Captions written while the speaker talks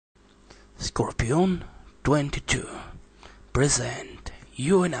Skorpion22 present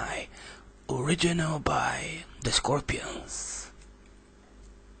You and I, original by the Scorpions.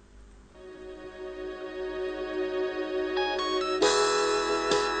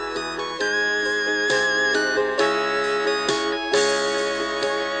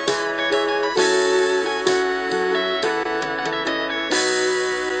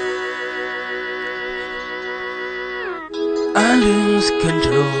 I lose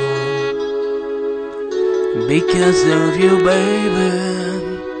control because of you, baby.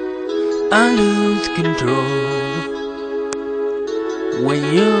 I lose control when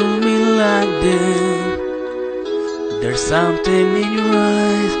you're me like this. There's something in your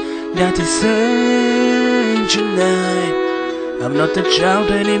eyes that is saying tonight I'm not a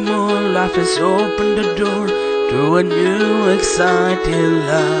child anymore. Life has opened the door to a new exciting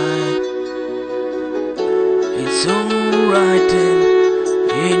life. It's alright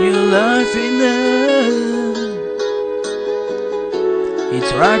in your life now.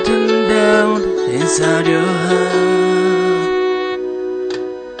 It's written down inside your heart.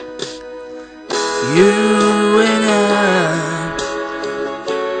 You and I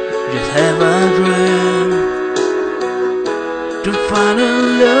just have a dream to find a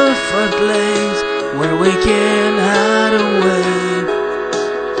love for a place where we can hide away.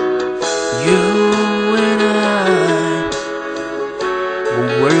 You and I,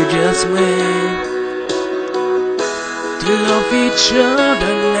 we're just made to love each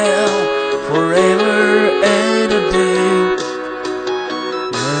other now, forever and a day.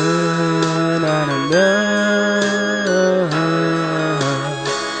 Na, na, na, na.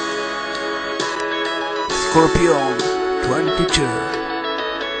 Skorpion22.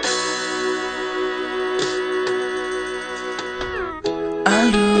 I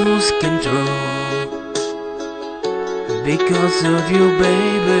lose control because of you,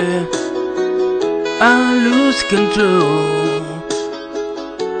 baby. I lose control.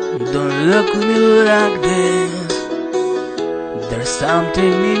 Don't look at me like this. There's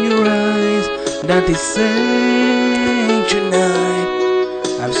something in your eyes that is saying tonight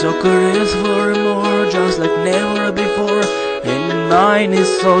I'm so curious for more, just like never before. And mine is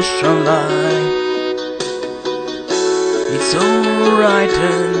so strong light. It's alright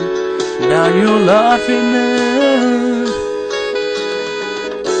and now you're laughing now.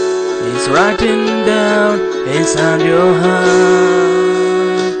 It's writing down inside your heart.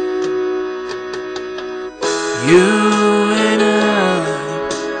 You and I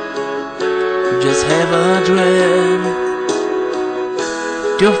just have a dream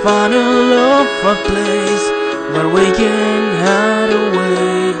to find a love, a place where we can hide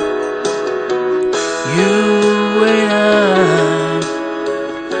away. You and I,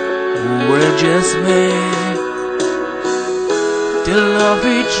 we're just made to love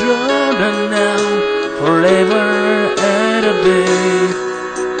each other now, forever and a day.